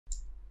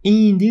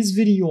In this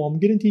video, I'm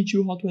gonna teach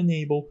you how to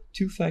enable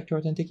two-factor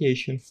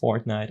authentication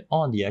Fortnite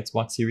on the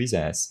Xbox Series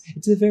S.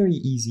 It's a very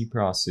easy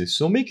process,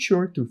 so make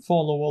sure to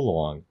follow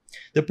along.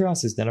 The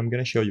process that I'm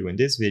going to show you in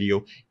this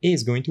video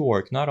is going to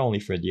work not only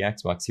for the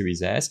Xbox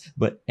Series S,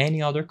 but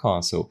any other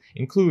console,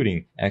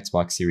 including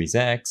Xbox Series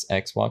X,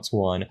 Xbox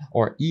One,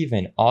 or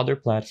even other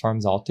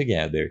platforms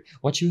altogether.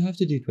 What you have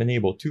to do to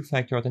enable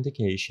two-factor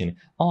authentication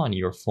on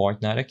your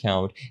Fortnite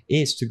account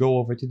is to go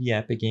over to the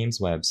Epic Games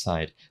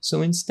website.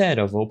 So instead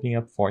of opening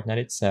up Fortnite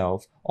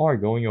itself or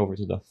going over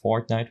to the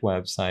Fortnite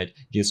website,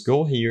 just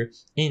go here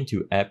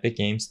into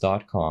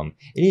epicgames.com.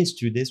 It is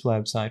through this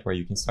website where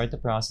you can start the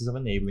process of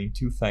enabling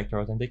two-factor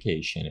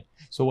authentication.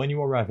 So when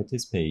you arrive at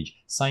this page,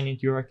 sign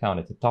into your account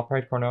at the top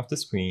right corner of the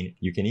screen.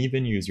 You can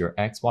even use your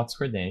Xbox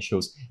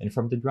credentials, and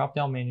from the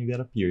drop-down menu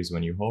that appears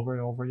when you hover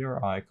over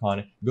your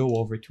icon, go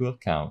over to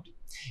Account.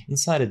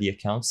 Inside of the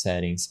account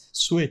settings,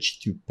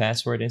 switch to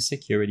password and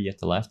security at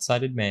the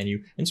left-sided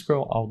menu and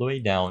scroll all the way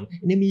down,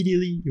 and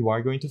immediately you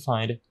are going to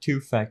find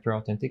two-factor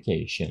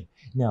authentication.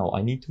 Now,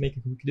 I need to make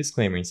a quick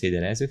disclaimer and say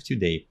that as of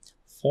today,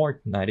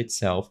 Fortnite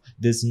itself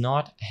does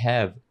not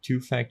have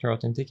two-factor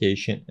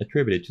authentication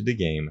attributed to the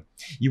game.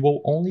 You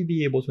will only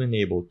be able to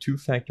enable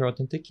two-factor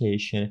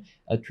authentication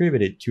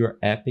attributed to your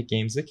Epic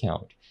Games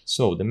account.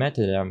 So the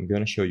method that I'm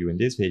going to show you in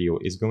this video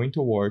is going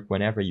to work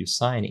whenever you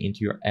sign into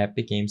your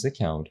Epic Games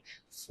account.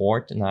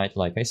 Fortnite,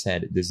 like I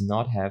said, does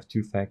not have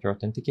two-factor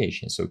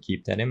authentication, so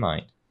keep that in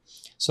mind.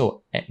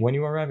 So when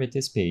you arrive at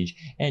this page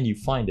and you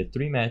find the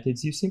three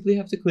methods, you simply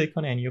have to click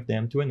on any of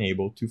them to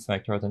enable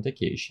two-factor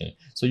authentication.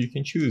 So you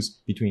can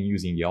choose between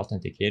using the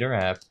Authenticator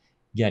app,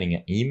 getting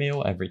an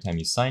email every time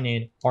you sign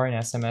in, or an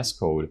SMS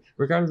code.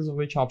 Regardless of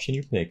which option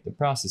you pick, the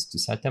process to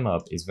set them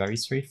up is very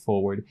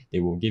straightforward. They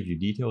will give you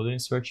detailed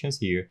instructions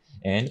here,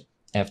 and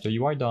after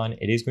you are done,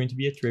 it is going to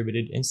be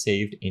attributed and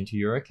saved into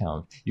your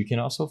account. You can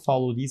also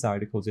follow these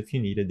articles if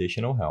you need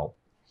additional help.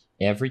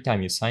 Every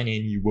time you sign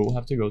in, you will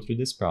have to go through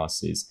this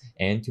process,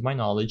 and to my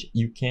knowledge,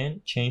 you can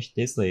change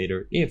this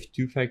later if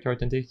two-factor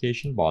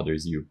authentication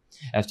bothers you.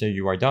 After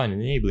you are done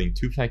enabling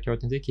two-factor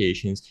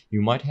authentications,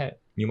 you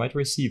might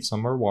receive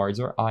some rewards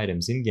or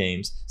items in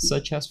games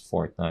such as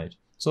Fortnite.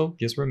 So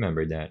just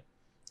remember that.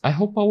 I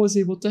hope I was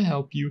able to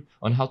help you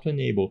on how to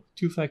enable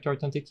two-factor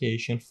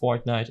authentication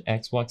Fortnite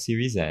Xbox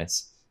Series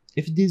S.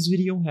 If this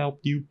video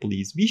helped you,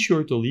 please be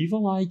sure to leave a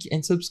like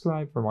and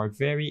subscribe for more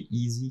very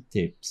easy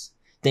tips.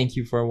 Thank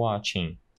you for watching.